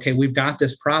way. Okay, we've got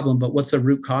this problem, but what's the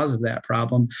root cause of that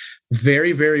problem?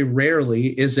 Very, very rarely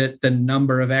is it the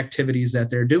number of activities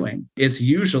that they're doing. It's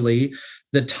usually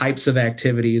the types of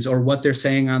activities or what they're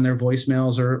saying on their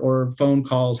voicemails or phone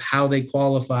calls, how they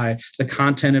qualify, the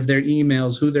content of their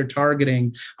emails, who they're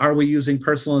targeting. Are we using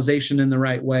personalization in the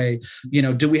right way?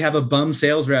 Do we have a bum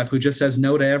sales rep who just says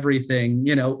no to everything?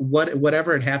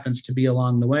 Whatever it happens to be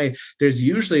along the way, there's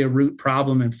usually a root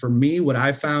problem. And for me, what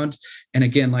I found, and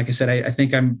again, like I said, I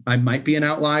think I might be an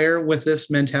outlier with this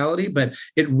mentality, but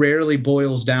it rarely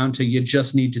boils down to you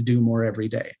just need to do more every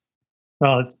day.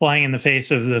 Well, it's flying in the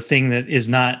face of the thing that is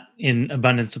not in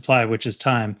abundant supply, which is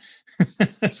time.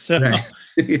 So, right.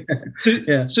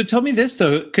 Yeah. So tell me this,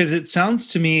 though, because it sounds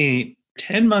to me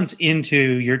 10 months into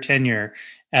your tenure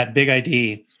at Big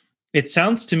ID, it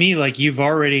sounds to me like you've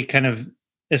already kind of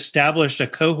established a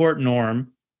cohort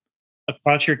norm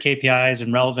across your KPIs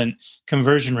and relevant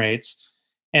conversion rates.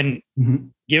 And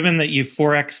given that you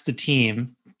 4x the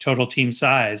team, total team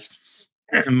size,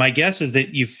 my guess is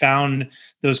that you found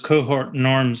those cohort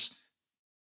norms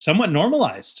somewhat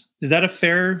normalized. Is that a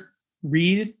fair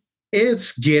read?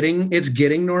 It's getting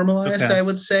normalized, Okay. I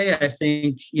would say. I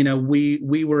think,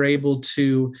 we were able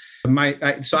to,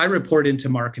 so I report into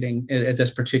marketing at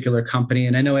this particular company.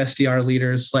 And I know SDR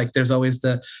leaders, like there's always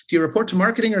do you report to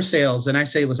marketing or sales? And I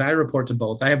say, listen, I report to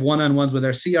both. I have one-on-ones with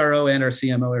our CRO and our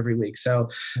CMO every week. So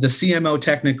the CMO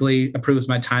technically approves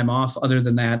my time off. Other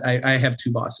than that, I have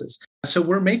two bosses. So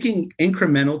we're making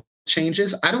incremental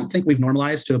changes. I don't think we've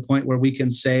normalized to a point where we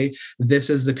can say this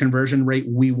is the conversion rate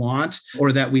we want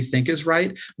or that we think is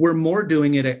right. We're more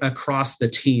doing it across the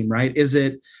team, right? Is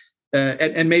it,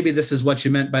 and maybe this is what you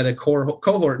meant by the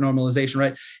cohort normalization,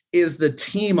 right? Is the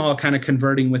team all kind of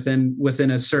converting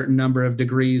within a certain number of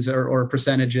degrees or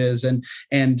percentages and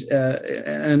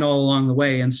all along the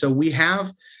way? And so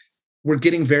we're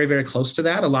getting very, very close to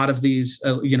that. A lot of these,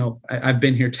 I've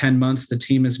been here 10 months. The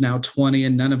team is now 20,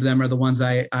 and none of them are the ones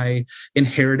I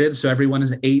inherited. So everyone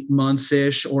is 8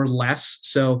 months-ish or less.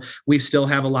 So we still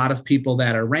have a lot of people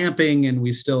that are ramping, and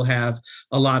we still have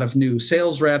a lot of new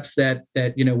sales reps that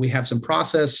we have some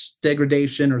process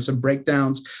degradation or some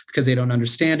breakdowns because they don't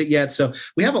understand it yet. So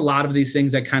we have a lot of these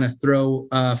things that kind of throw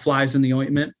flies in the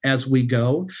ointment as we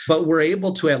go. But we're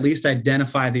able to at least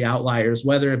identify the outliers,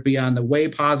 whether it be on the way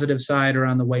positive side or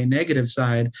on the way negative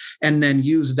side, and then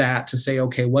use that to say,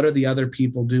 okay, what are the other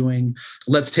people doing?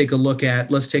 Let's take a look at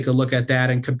that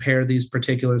and compare these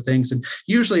particular things. And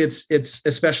usually it's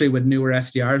especially with newer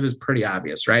SDRs, it's pretty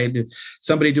obvious, right? If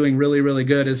somebody doing really, really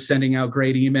good is sending out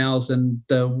great emails, and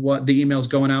the emails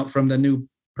going out from the new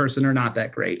person are not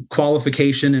that great.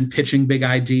 Qualification and pitching Big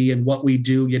ID and what we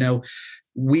do,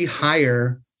 we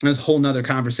hire. There's a whole nother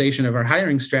conversation of our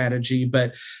hiring strategy,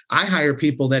 but I hire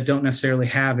people that don't necessarily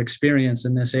have experience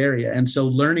in this area. And so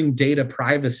learning data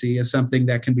privacy is something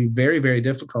that can be very, very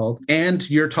difficult. And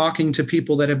you're talking to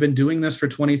people that have been doing this for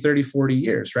 20, 30, 40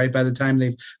 years, right? By the time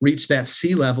they've reached that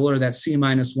C level or that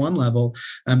C-1 level,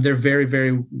 they're very,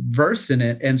 very versed in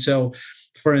it. And so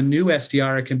for a new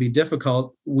SDR, it can be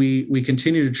difficult. We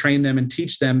continue to train them and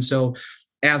teach them. So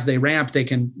as they ramp, they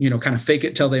can, kind of fake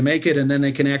it till they make it, and then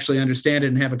they can actually understand it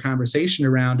and have a conversation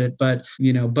around it. But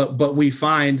we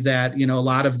find that, a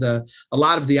lot of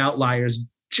the outliers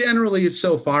generally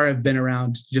so far have been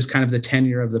around just kind of the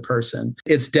tenure of the person.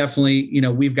 It's definitely,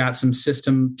 we've got some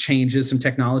system changes, some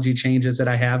technology changes that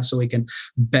I have so we can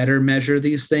better measure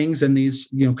these things and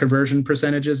these, conversion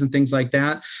percentages and things like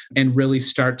that, and really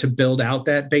start to build out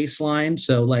that baseline.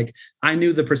 So like I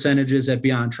knew the percentages at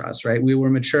Beyond Trust, right? We were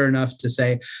mature enough to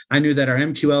say, I knew that our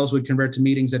MQLs would convert to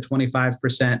meetings at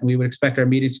 25%. And we would expect our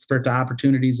meetings to convert to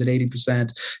opportunities at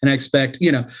 80%. And I expect,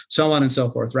 so on and so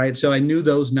forth, right? So I knew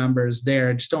those numbers there.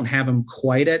 I just don't have them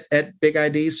quite at Big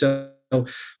ID. So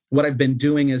what I've been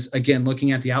doing is, again,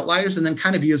 looking at the outliers and then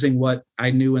kind of using what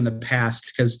I knew in the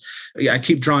past, because I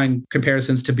keep drawing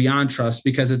comparisons to Beyond Trust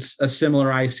because it's a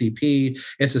similar ICP.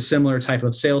 It's a similar type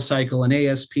of sales cycle and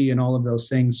ASP and all of those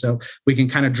things. So we can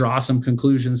kind of draw some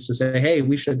conclusions to say, hey,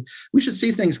 we should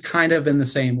see things kind of in the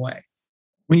same way.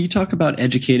 When you talk about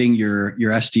educating your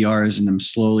SDRs and them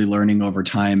slowly learning over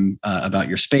time about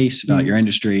your space, about your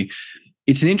industry,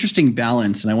 it's an interesting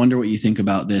balance. And I wonder what you think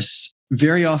about this.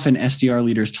 Very often SDR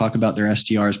leaders talk about their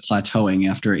SDRs plateauing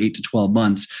after 8 to 12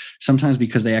 months, sometimes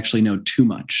because they actually know too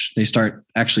much. They start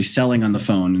actually selling on the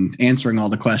phone and answering all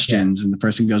the questions. And the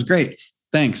person goes, great,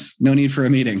 thanks. No need for a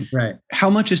meeting. Right. How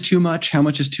much is too much? How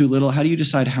much is too little? How do you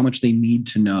decide how much they need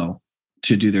to know?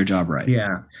 to do their job right.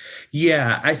 Yeah.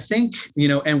 Yeah. I think,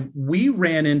 and we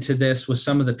ran into this with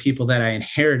some of the people that I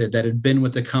inherited that had been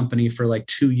with the company for like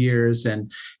 2 years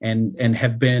and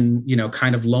have been,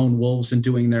 kind of lone wolves and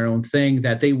doing their own thing,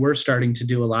 that they were starting to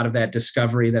do a lot of that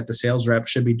discovery that the sales rep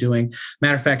should be doing.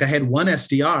 Matter of fact, I had one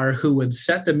SDR who would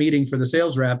set the meeting for the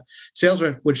sales rep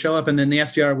would show up and then the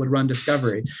SDR would run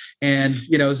discovery. And,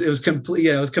 it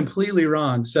was completely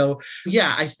wrong. So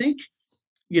yeah, I think,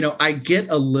 I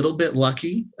get a little bit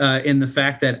lucky in the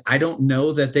fact that I don't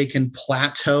know that they can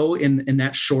plateau in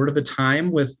that short of a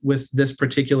time with this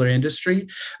particular industry.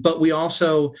 But we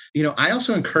also, I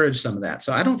also encourage some of that.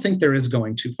 So I don't think there is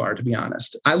going too far, to be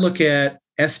honest. I look at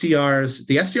SDRs.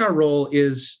 The SDR role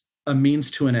is a means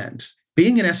to an end.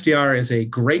 Being an SDR is a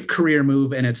great career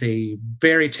move, and it's a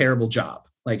very terrible job.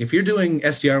 Like if you're doing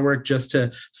SDR work just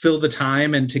to fill the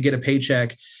time and to get a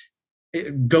paycheck,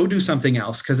 go do something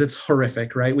else, because it's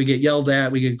horrific, right? We get yelled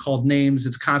at, we get called names,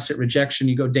 it's constant rejection.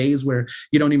 You go days where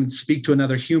you don't even speak to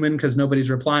another human because nobody's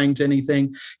replying to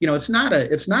anything. It's not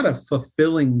a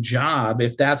fulfilling job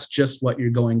if that's just what you're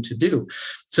going to do.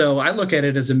 So I look at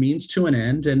it as a means to an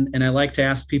end, and I like to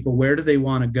ask people, where do they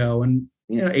want to go? And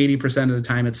 80% of the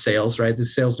time it's sales, right?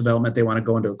 This sales development, they want to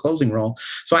go into a closing role.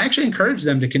 So I actually encourage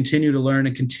them to continue to learn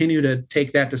and continue to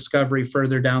take that discovery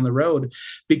further down the road,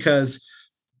 because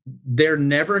they're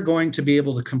never going to be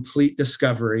able to complete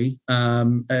discovery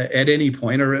at any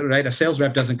point, or right? A sales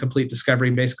rep doesn't complete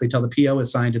discovery basically till the PO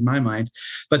is signed, in my mind,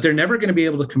 but they're never going to be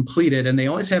able to complete it. And they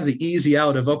always have the easy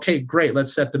out of, okay, great,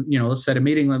 let's set a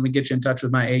meeting. Let me get you in touch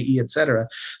with my AE, et cetera.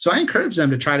 So I encourage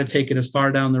them to try to take it as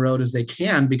far down the road as they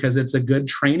can, because it's a good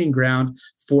training ground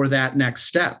for that next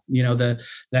step. The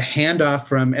handoff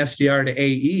from SDR to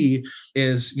AE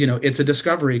is, it's a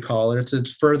discovery call, or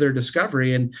it's further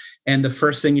discovery. And the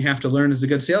first thing you have to learn as a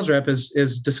good sales rep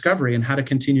is discovery and how to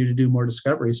continue to do more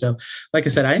discovery. So like I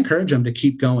said, I encourage them to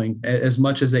keep going as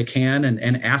much as they can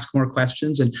and ask more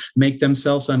questions and make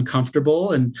themselves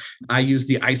uncomfortable. And I use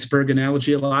the iceberg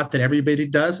analogy a lot that everybody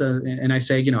does. And I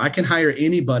say, I can hire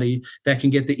anybody that can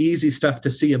get the easy stuff to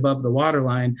see above the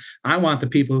waterline. I want the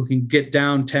people who can get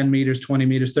down 10 meters, 20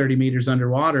 meters, 30 meters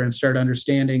underwater and start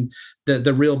understanding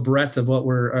the real breadth of what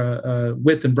we're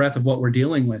width and breadth of what we're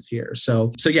dealing with here.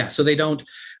 So they don't,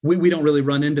 we don't really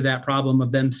run into that problem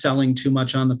of them selling too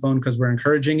much on the phone, because we're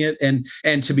encouraging it.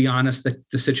 And to be honest,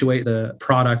 the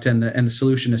product and the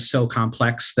solution is so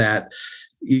complex that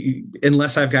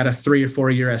unless I've got a 3 or 4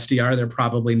 year SDR, they're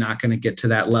probably not going to get to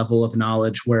that level of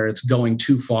knowledge where it's going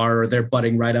too far, or they're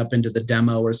butting right up into the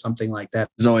demo or something like that.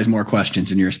 There's always more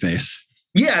questions in your space.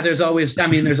 Yeah, there's always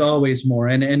more.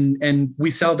 And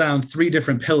we sell down 3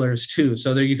 different pillars too.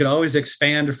 So there you could always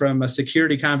expand from a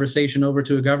security conversation over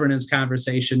to a governance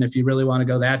conversation if you really want to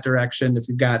go that direction, if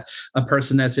you've got a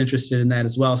person that's interested in that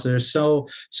as well. So there's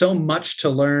so much to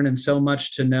learn and so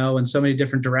much to know and so many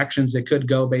different directions it could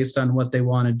go based on what they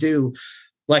want to do.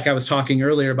 Like I was talking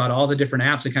earlier about all the different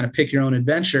apps to kind of pick your own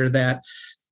adventure, that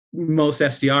most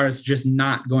SDRs just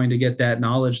not going to get that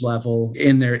knowledge level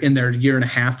in their year and a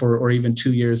half or even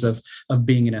 2 years of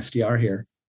being an SDR here.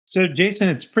 So Jason,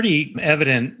 it's pretty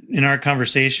evident in our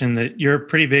conversation that you're a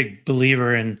pretty big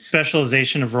believer in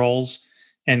specialization of roles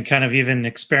and kind of even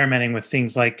experimenting with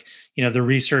things like, the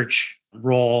research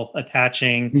role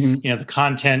attaching, the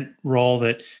content role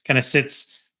that kind of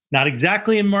sits not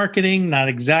exactly in marketing, not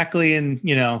exactly in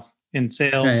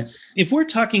sales. Right. If we're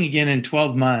talking again in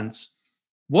 12 months,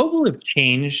 what will have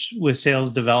changed with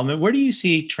sales development? Where do you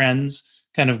see trends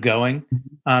kind of going?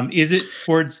 Is it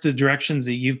towards the directions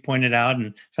that you've pointed out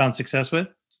and found success with?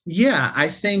 Yeah, I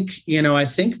think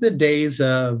the days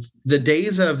of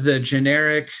the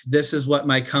generic, this is what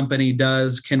my company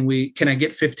does, can I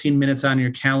get 15 minutes on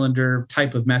your calendar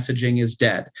type of messaging is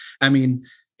dead. I mean,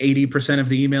 80% of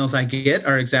the emails I get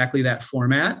are exactly that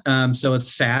format. So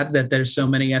it's sad that there's so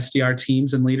many SDR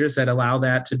teams and leaders that allow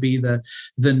that to be the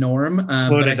norm.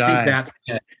 But I think that's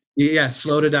Yeah,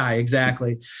 slow to die.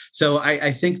 Exactly. So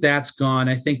I think that's gone.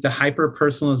 I think the hyper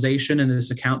personalization and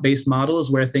this account-based model is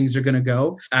where things are going to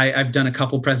go. I've done a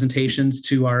couple presentations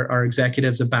to our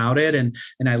executives about it, and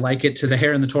I like it to the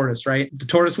hare and the tortoise, right? The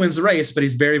tortoise wins the race, but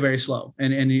he's very, very slow.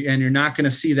 And you're not going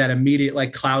to see that immediate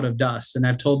like cloud of dust. And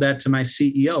I've told that to my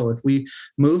CEO. If we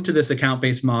move to this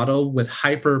account-based model with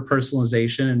hyper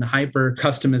personalization and hyper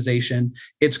customization,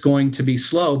 it's going to be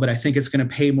slow, but I think it's going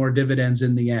to pay more dividends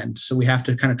in the end. So we have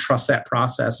to kind of trust that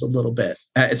process a little bit.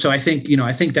 So I think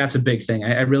that's a big thing.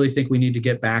 I really think we need to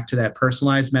get back to that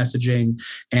personalized messaging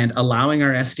and allowing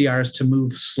our SDRs to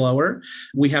move slower.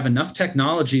 We have enough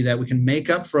technology that we can make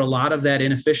up for a lot of that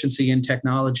inefficiency in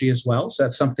technology as well. So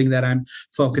that's something that I'm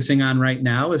focusing on right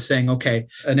now, is saying, okay,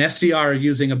 an SDR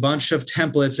using a bunch of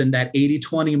templates in that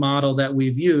 80-20 model that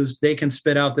we've used, they can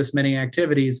spit out this many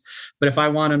activities. But if I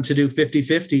want them to do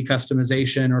 50-50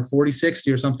 customization or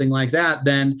 40-60 or something like that,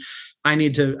 then I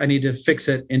need to fix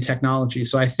it in technology.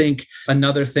 So I think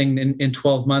another thing in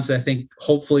 12 months, I think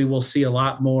hopefully we'll see a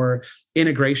lot more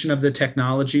integration of the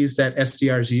technologies that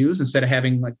SDRs use. Instead of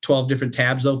having like 12 different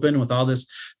tabs open with all this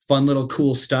fun little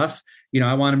cool stuff,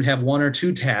 I want them to have 1 or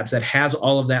 2 tabs that has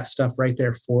all of that stuff right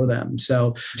there for them.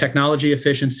 So technology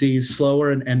efficiency is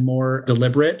slower and more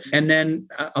deliberate. And then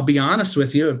I'll be honest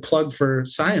with you, a plug for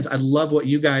science. I love what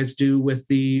you guys do with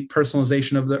the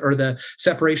personalization of the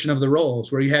separation of the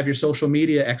roles, where you have your social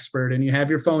media expert and you have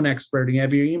your phone expert and you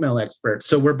have your email expert.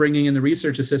 So we're bringing in the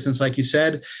research assistants, like you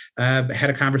said. Had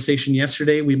a conversation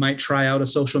yesterday. We might try out a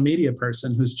social media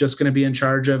person who's just going to be in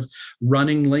charge of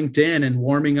running LinkedIn and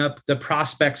warming up the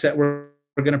prospects that we're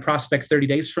going to prospect 30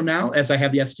 days from now, as I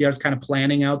have the SDRs kind of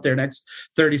planning out their next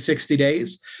 30, 60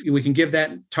 days. We can give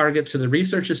that target to the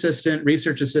research assistant.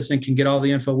 Research assistant can get all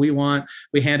the info we want.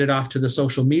 We hand it off to the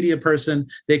social media person.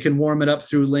 They can warm it up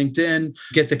through LinkedIn,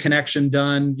 get the connection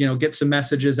done, get some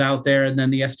messages out there, and then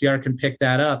the SDR can pick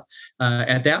that up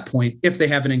at that point if they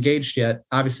haven't engaged yet.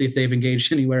 Obviously, if they've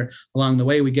engaged anywhere along the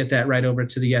way, we get that right over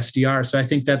to the SDR. So I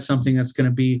think that's something that's going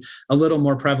to be a little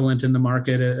more prevalent in the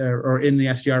market or in the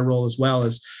SDR role as well,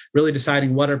 is really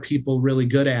deciding what are people really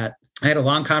good at. I had a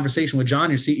long conversation with John,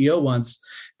 your CEO, once,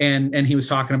 and he was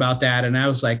talking about that. And I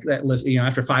was like,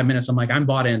 after 5 minutes, I'm like, I'm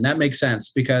bought in. That makes sense,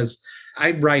 because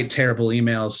I write terrible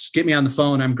emails. Get me on the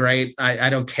phone. I'm great. I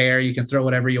don't care. You can throw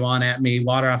whatever you want at me.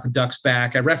 Water off a duck's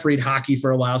back. I refereed hockey for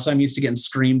a while, so I'm used to getting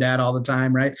screamed at all the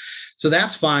time, right? So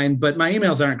that's fine. But my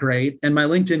emails aren't great. And my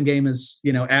LinkedIn game is,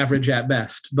 average at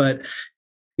best. But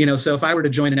so if I were to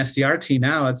join an SDR team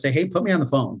now, I'd say, hey, put me on the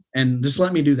phone and just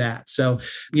let me do that. So,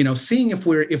 seeing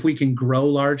if we can grow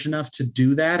large enough to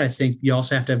do that, I think you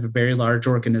also have to have a very large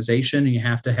organization, and you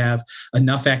have to have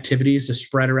enough activities to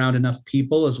spread around enough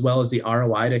people, as well as the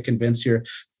ROI to convince your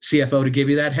CFO to give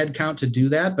you that headcount to do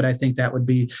that. But I think that would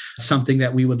be something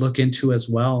that we would look into as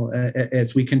well,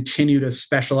 as we continue to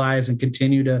specialize and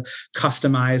continue to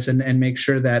customize and make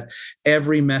sure that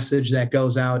every message that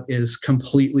goes out is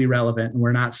completely relevant, and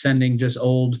we're not sending just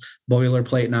old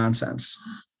boilerplate nonsense.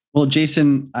 Well,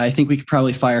 Jason, I think we could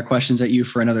probably fire questions at you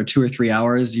for another 2 or 3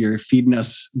 hours. You're feeding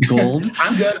us gold.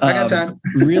 I'm good. I got time.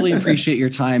 Really appreciate your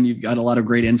time. You've got a lot of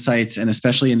great insights, and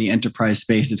especially in the enterprise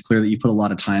space, it's clear that you put a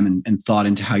lot of time and thought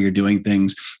into how you're doing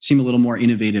things. Seem a little more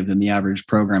innovative than the average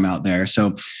program out there.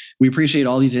 So we appreciate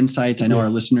all these insights. I know our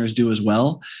listeners do as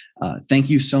well. Thank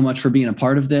you so much for being a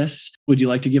part of this. Would you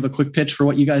like to give a quick pitch for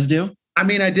what you guys do? I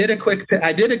mean, I did a quick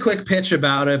pitch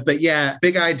about it, but yeah,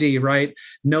 big ID, right?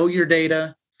 Know your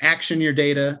data, action your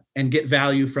data, and get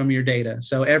value from your data.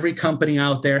 So every company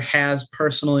out there has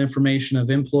personal information of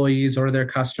employees or their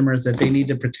customers that they need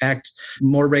to protect.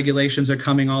 More regulations are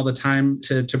coming all the time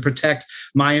to protect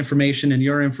my information and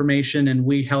your information. And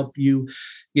we help you,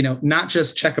 not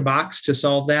just check a box to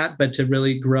solve that, but to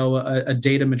really grow a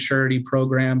data maturity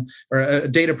program or a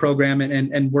data program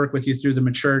and work with you through the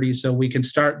maturity. So we can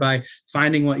start by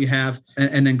finding what you have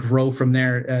and then grow from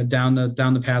there down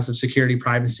the paths of security,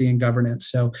 privacy, and governance.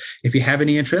 So if you have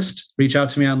any interest, reach out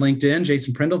to me on LinkedIn,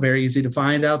 Jason Prindle, very easy to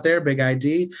find out there, big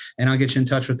ID, and I'll get you in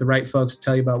touch with the right folks to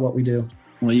tell you about what we do.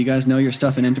 Well, you guys know your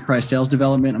stuff in enterprise sales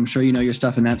development. I'm sure you know your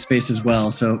stuff in that space as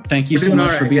well. So thank you so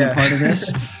much for being a part of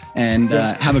this, and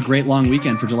have a great long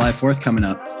weekend for July 4th coming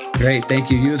up. Great.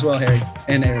 Thank you. You as well, Harry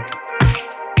and Eric.